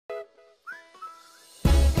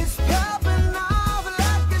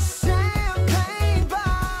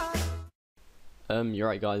You're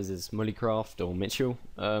right guys, it's Mullycraft or Mitchell.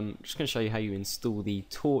 Just going to show you how you install the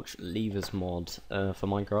torch levers mod for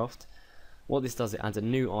Minecraft. What this does, it adds a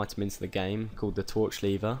new item into the game called the torch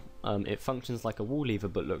lever. It functions like a wall lever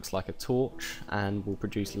but looks like a torch and will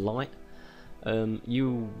produce light.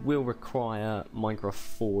 You will require Minecraft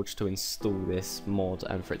Forge to install this mod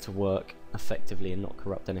and for it to work effectively and not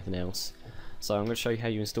corrupt anything else. So I'm going to show you how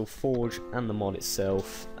you install Forge and the mod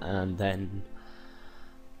itself, and then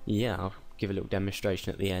yeah, I'll give a little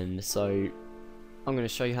demonstration at the end. So I'm going to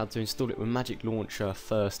show you how to install it with Magic Launcher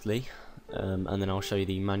firstly, and then I'll show you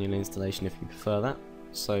the manual installation if you prefer that.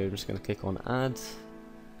 So I'm just going to click on Add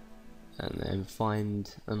and then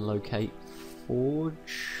find and locate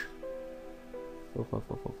Forge.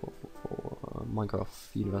 Minecraft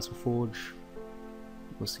Universal Forge.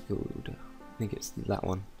 What's it called? I think it's that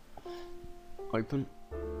one. Open.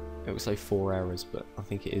 It will say 4 errors, but I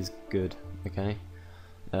think it is good. Okay.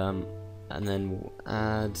 And then we'll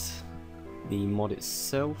add the mod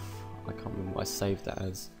itself. I can't remember what I saved that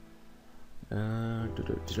as.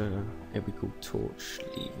 It'll be called torch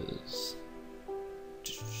levers.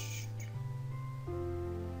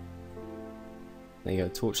 There you go,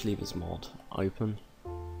 torch levers mod. Open.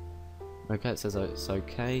 Okay, it says it's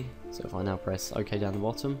okay. So if I now press OK down the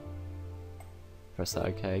bottom, press that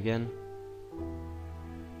OK again.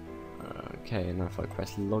 Okay, and now if I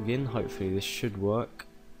press login, hopefully this should work.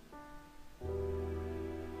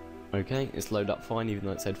 Okay, it's loaded up fine even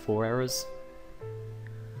though it said 4 errors.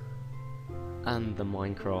 And the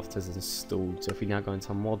Minecraft is installed. So if we now go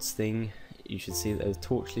into mods thing, you should see that there's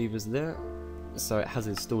torch levers there. So it has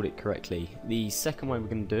installed it correctly. The second way we're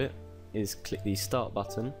going to do it is click the start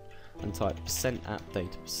button and type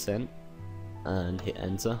 %appdata% and hit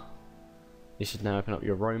enter. This should now open up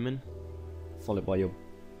your Roman, followed by your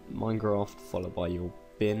Minecraft, followed by your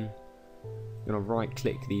bin. You're going to right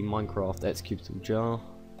click the Minecraft executable jar,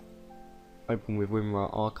 open with WinRAR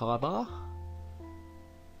Archiver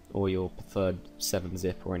or your preferred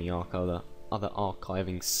 7-zip or any other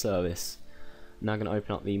archiving service. Now I'm going to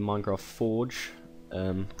open up the Minecraft Forge,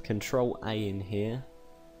 Control A in here,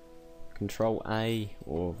 Control A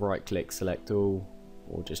or right click select all,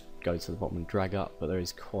 or just go to the bottom and drag up, but there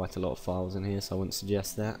is quite a lot of files in here so I wouldn't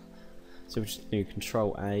suggest that. So we'll just do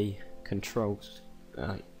Control A, Control A,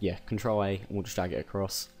 and we'll just drag it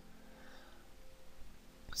across.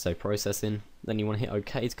 So processing, then you want to hit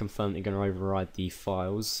OK to confirm that you're going to override the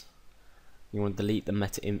files. You want to delete the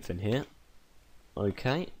meta-inf in here.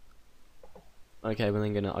 OK. Okay, we're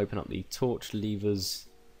then going to open up the torch levers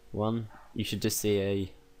one. You should just see a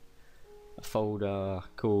folder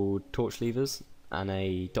called torch levers and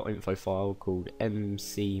a .info file called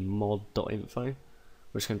mcmod.info. We're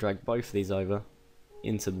just going to drag both of these over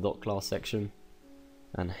into the .class section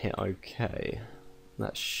and hit OK.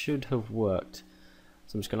 That should have worked.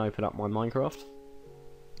 So I'm just going to open up my Minecraft.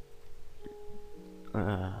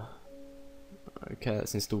 Okay,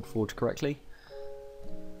 that's installed Forge correctly.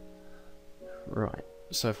 Right,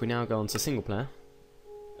 so if we now go on to single player,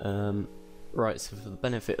 right, so for the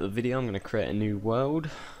benefit of the video I'm going to create a new world,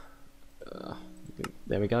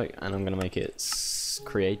 there we go, and I'm going to make it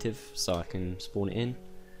creative so I can spawn it in.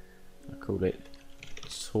 I called it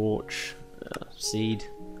torch seed.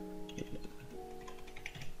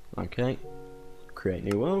 Okay, create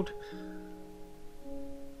new world.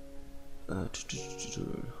 So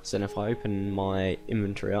then if I open my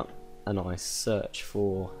inventory up and I search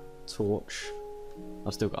for torch,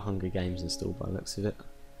 I've still got Hunger Games installed by the looks of it.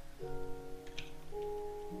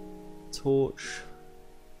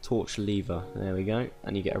 Torch lever, there we go,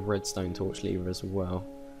 and you get a redstone torch lever as well.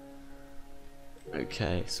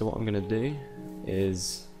 Okay, so what I'm going to do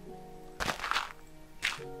is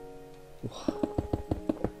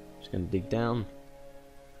just going to dig down,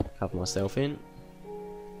 cover myself in.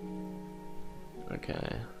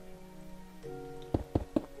 Okay,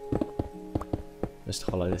 just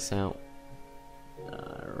hollow this out.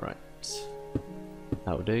 Right,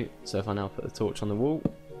 that'll do. So if I now put the torch on the wall,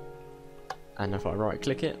 and if I right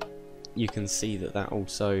click it, you can see that that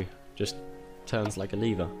also just turns like a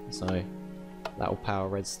lever. So that will power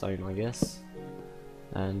redstone, I guess.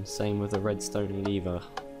 And same with the redstone lever.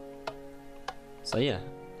 So yeah,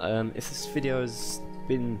 if this video has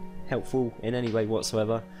been helpful in any way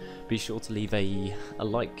whatsoever, be sure to leave a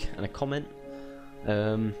like and a comment.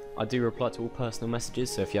 I do reply to all personal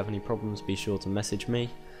messages, so if you have any problems be sure to message me.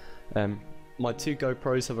 My 2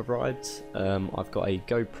 GoPros have arrived. I've got a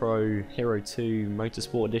GoPro Hero 2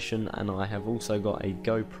 Motorsport Edition, and I have also got a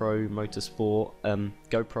GoPro Motorsport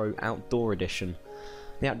GoPro Outdoor Edition.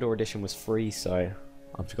 The Outdoor Edition was free, so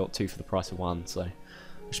I've got 2 for the price of 1, so I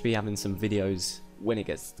should be having some videos when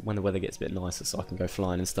the weather gets a bit nicer, so I can go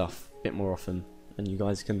flying and stuff a bit more often, and you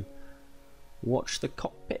guys can watch the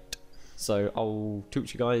cockpit. So I'll talk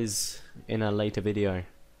to you guys in a later video.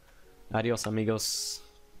 Adios amigos.